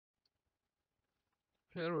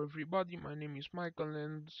Hello everybody, my name is Michael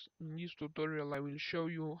and in this tutorial I will show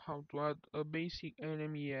you how to add a basic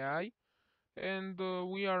enemy AI, and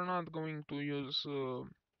we are not going to use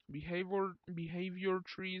behavior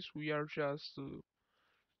trees. We are just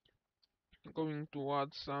going to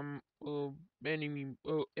add some enemy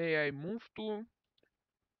AI move tool,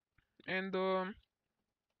 and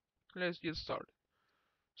let's get started.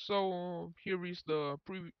 So here is the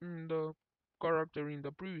character in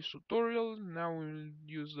the previous tutorial. Now we'll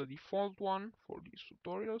use the default one for this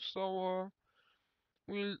tutorial. So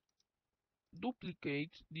we'll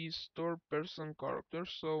duplicate this third person character,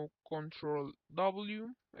 so Control W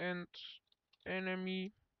and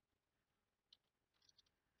enemy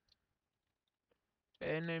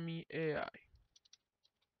AI.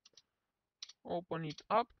 Open it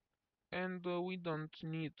up, and we don't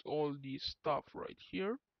need all this stuff right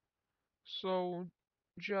here, so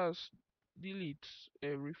just delete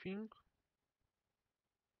everything.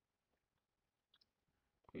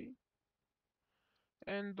 Okay,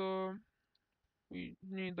 and we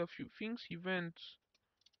need a few things: event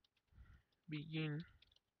begin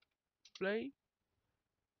play,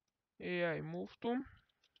 AI move to,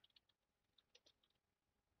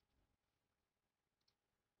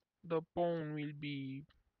 the pawn will be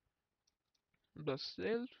the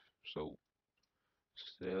self, so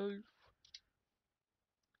self.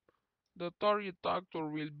 The target actor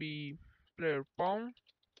will be player pawn,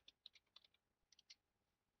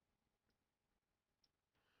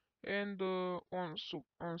 and on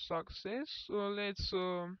success, let's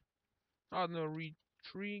add a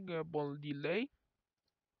retrievable delay,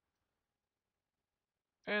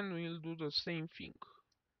 and we'll do the same thing.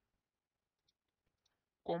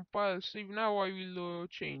 Compile, save. Now I will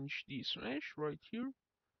change this mesh right here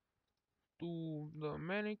to the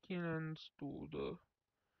mannequin and to the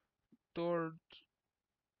third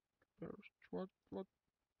what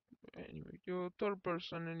anyway, the third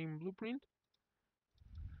person and in blueprint.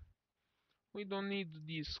 We don't need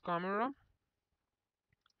this camera,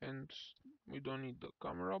 and we don't need the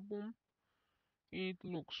camera boom. It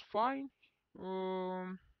looks fine.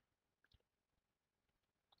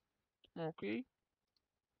 Okay.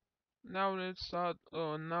 Now let's add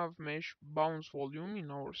a nav mesh bounce volume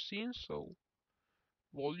in our scene. So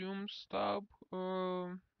volumes tab,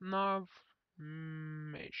 nav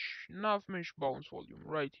mesh bounce volume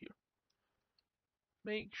right here.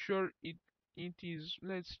 Make sure it is.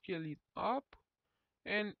 Let's scale it up,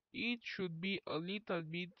 and it should be a little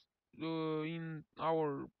bit in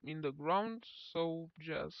the ground. So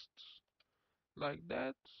just like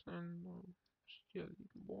that, and scale it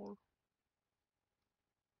more.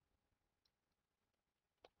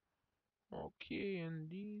 Okay, and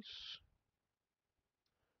this,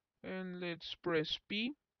 and let's press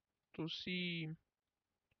P to see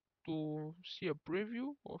a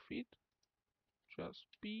preview of it. Just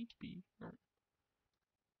P, no,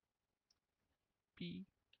 P.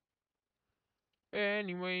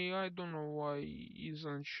 Anyway, I don't know why it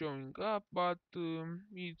isn't showing up, but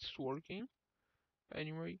it's working.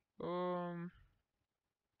 Anyway,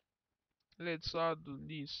 let's add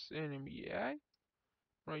this enemy AI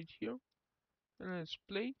right here, and let's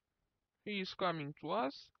play. He is coming to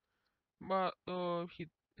us, but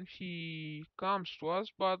he comes to us,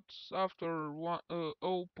 but after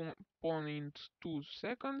 0.2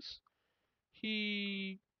 seconds,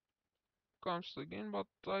 he comes again, but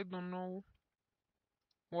I don't know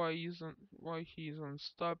why he isn't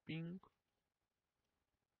stopping.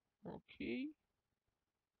 Okay,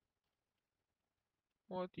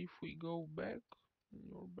 what if we go back?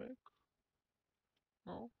 You're back?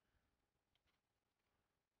 No.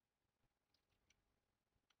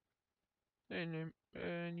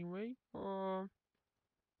 Anyway,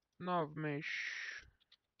 nav mesh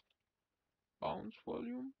bounce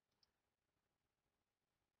volume.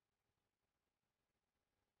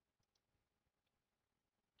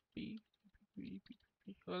 P,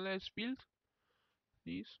 let's build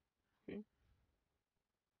this. Okay.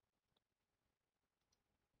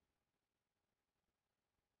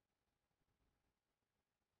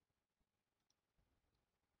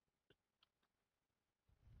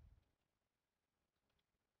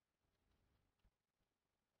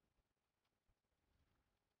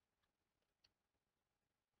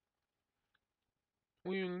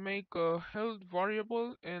 We will make a health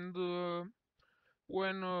variable, and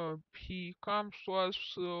when he comes to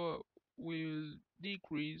us, we'll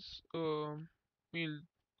decrease, will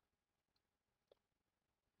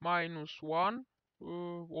 -1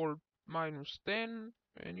 or -10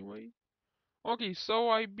 anyway. Okay, so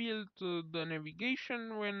I built the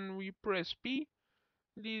navigation. When we press P,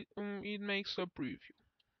 it makes a preview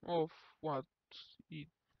of what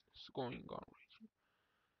it's going on.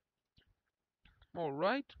 All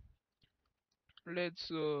right,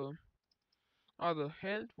 let's add a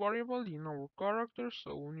health variable in our character.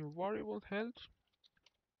 So new variable health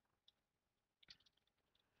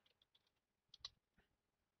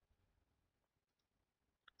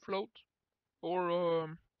float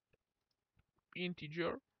or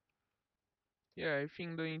integer. Yeah, I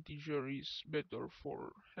think the integer is better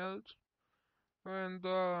for health, and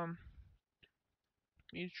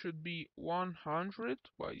it should be 100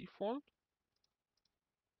 by default.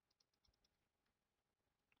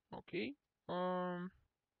 Okay. Um,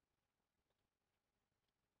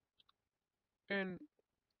 and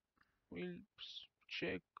we'll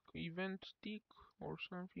check event tick or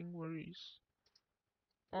something. Where is?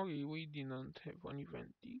 Okay, we didn't have an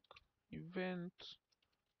event tick. Event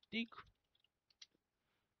tick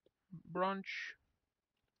branch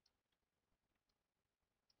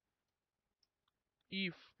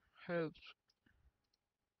if health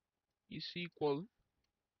is equal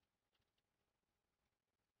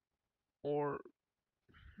or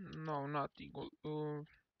no, not equal,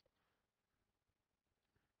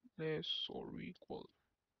 less or equal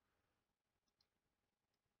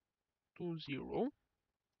to 0,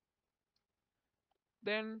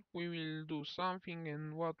 then we will do something,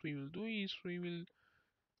 and what we will do is we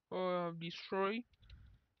will destroy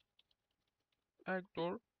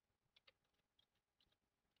actor,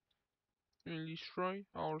 we will destroy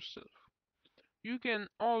ourselves. You can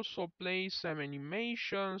also place some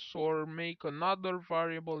animations or make another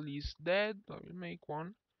variable is dead. I will make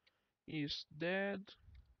one is dead.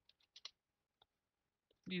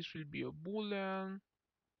 This will be a boolean.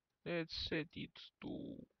 Let's set it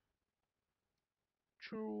to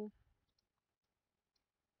true.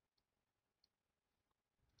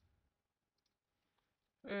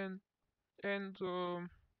 And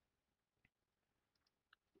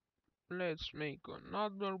let's make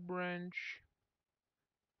another branch.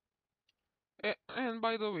 And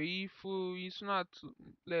by the way, if it's not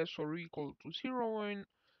less or equal to 0, and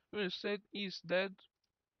we'll set is dead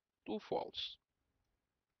to false.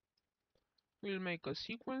 We'll make a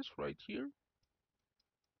sequence right here.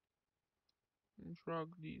 Drag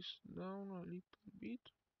this down a little bit.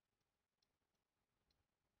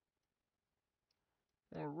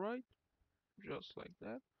 Alright, just like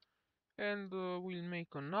that. And we'll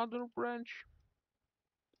make another branch.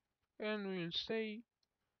 And we'll say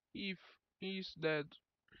if is dead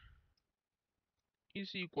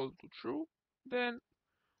is equal to true, then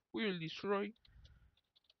we will destroy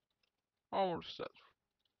ourselves.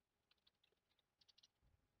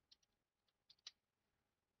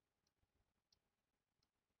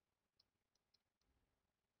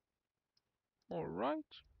 Alright,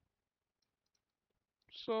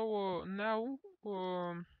 so now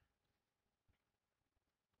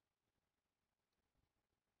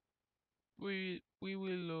we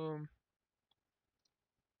will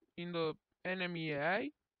in the enemy AI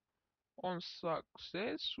on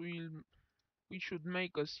success we should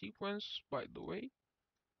make a sequence, by the way,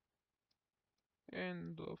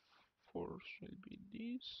 and the force will be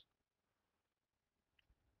this.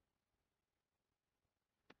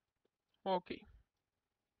 Okay,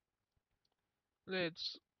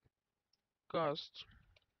 let's cast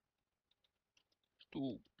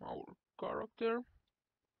to our character,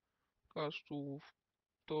 cast to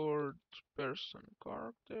third person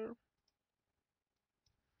character,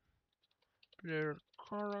 player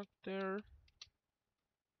character,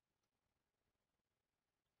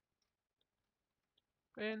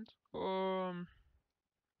 and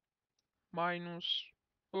minus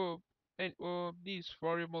uh and this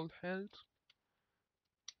variable health,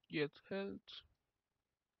 get health,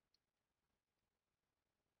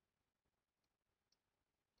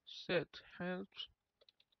 set health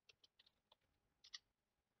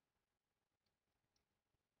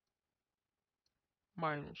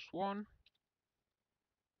 -1.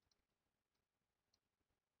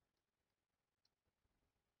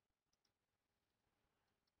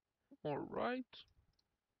 Alright,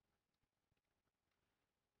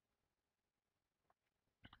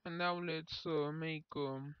 and now let's make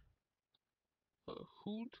a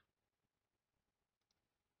hood.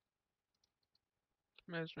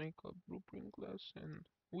 Let's make a blueprint class and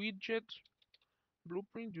widget,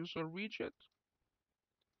 blueprint user widget,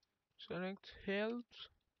 select health,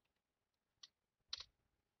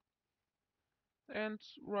 and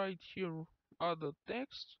right here add a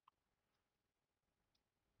text,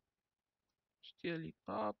 scale it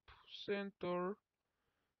up, center,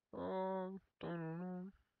 don't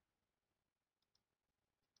know,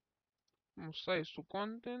 size to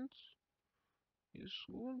content is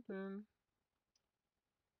good, and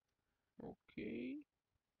Okay,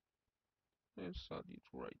 let's add it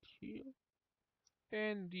right here,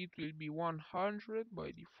 and it will be 100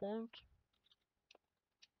 by default.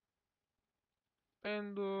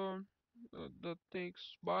 And the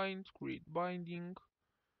text bind, create binding,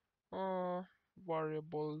 uh,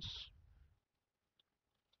 variables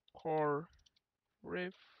core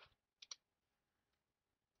ref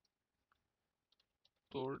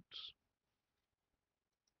towards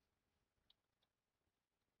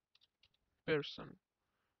person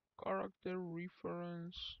character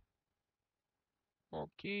reference.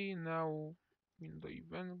 Okay, now in the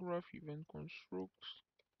event graph, event constructs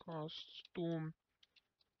casts to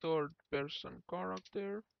third person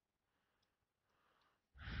character,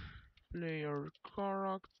 player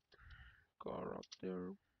character,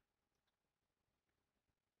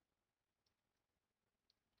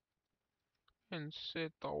 and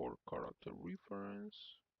set our character reference.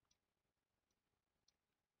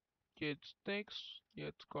 Get text,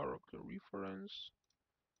 get character reference,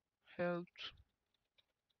 helped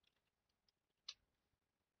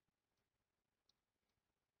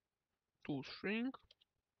to string,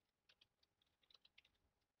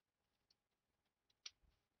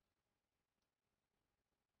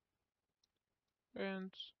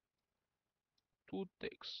 and to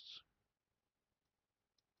text.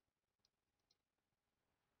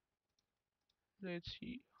 Let's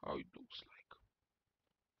see how it looks like.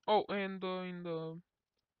 Oh, and in the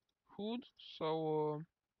hood, so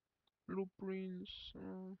blueprints,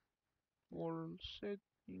 world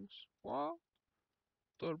settings, what?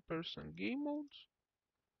 Third person game modes,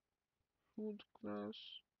 hood class.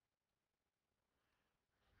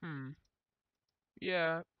 Hmm.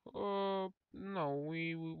 Yeah. No,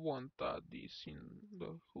 we won't add this in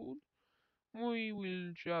the hood. We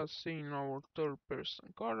will just say in our third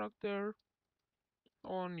person character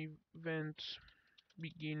on event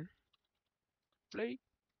begin play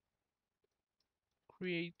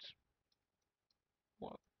create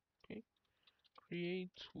what? Okay.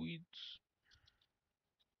 Create with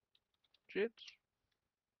jet,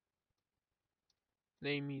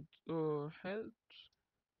 name it health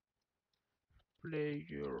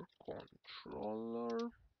player controller,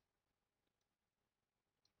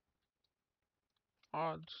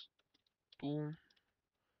 add to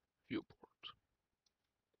viewport.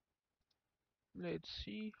 Let's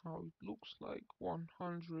see how it looks like.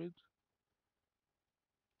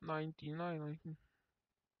 199.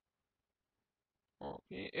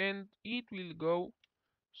 Okay, and it will go.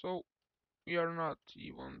 So we are not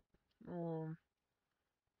even.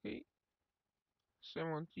 Okay,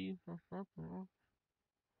 70,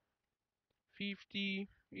 50.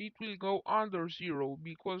 It will go under 0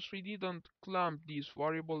 because we didn't clamp this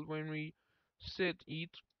variable when we set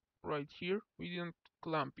it right here. We didn't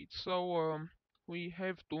clamp it, so we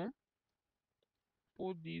have to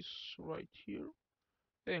put this right here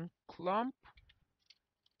and clamp.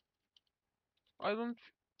 I don't.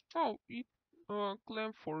 Oh, it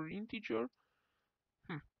clamp for integer.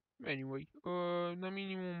 Anyway, the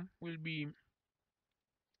minimum will be.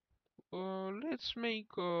 Let's make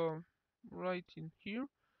right in here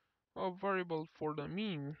a variable for the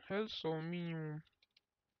minimum health. So minimum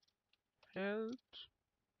health.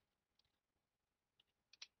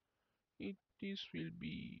 This will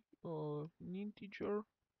be an integer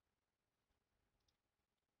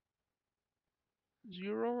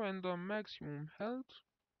 0 and the maximum health.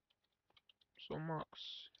 So max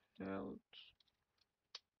health,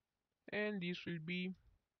 and this will be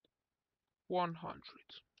 100.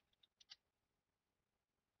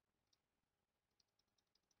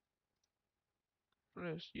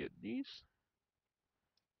 Let's get this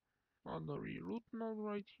on the root node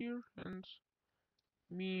right here, and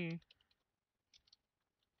me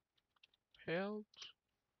health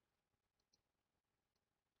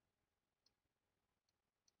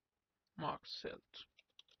max health.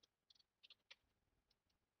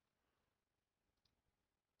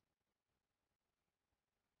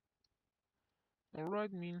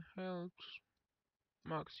 Alright, min health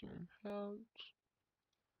maximum health.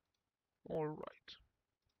 Alright.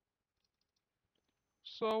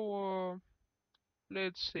 So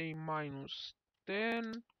let's say minus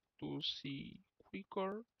 10 to see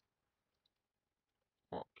quicker.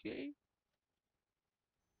 Okay.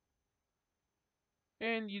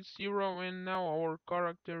 And it's 0, and now our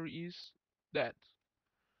character is dead.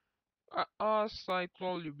 As I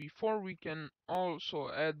told you before, we can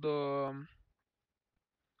also add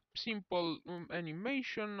simple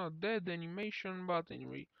animation, a dead animation, but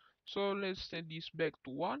anyway. So let's set this back to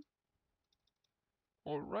 1.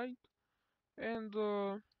 Alright. And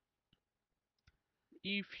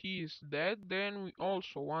if he is dead, then we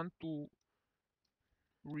also want to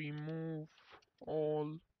remove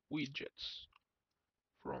all widgets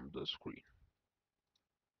from the screen.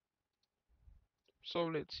 So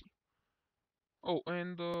let's see. Oh,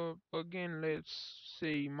 and again, let's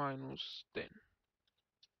say -10.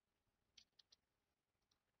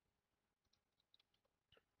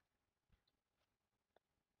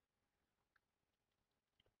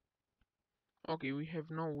 Okay, we have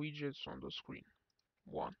no widgets on the screen.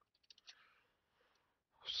 One.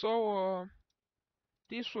 So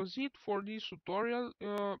this was it for this tutorial.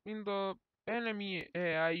 In the enemy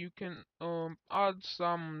AI, you can add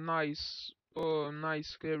some nice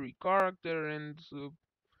scary character and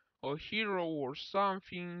a hero or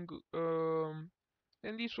something.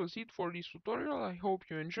 And this was it for this tutorial. I hope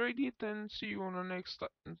you enjoyed it and see you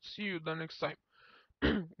the next time.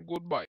 Goodbye.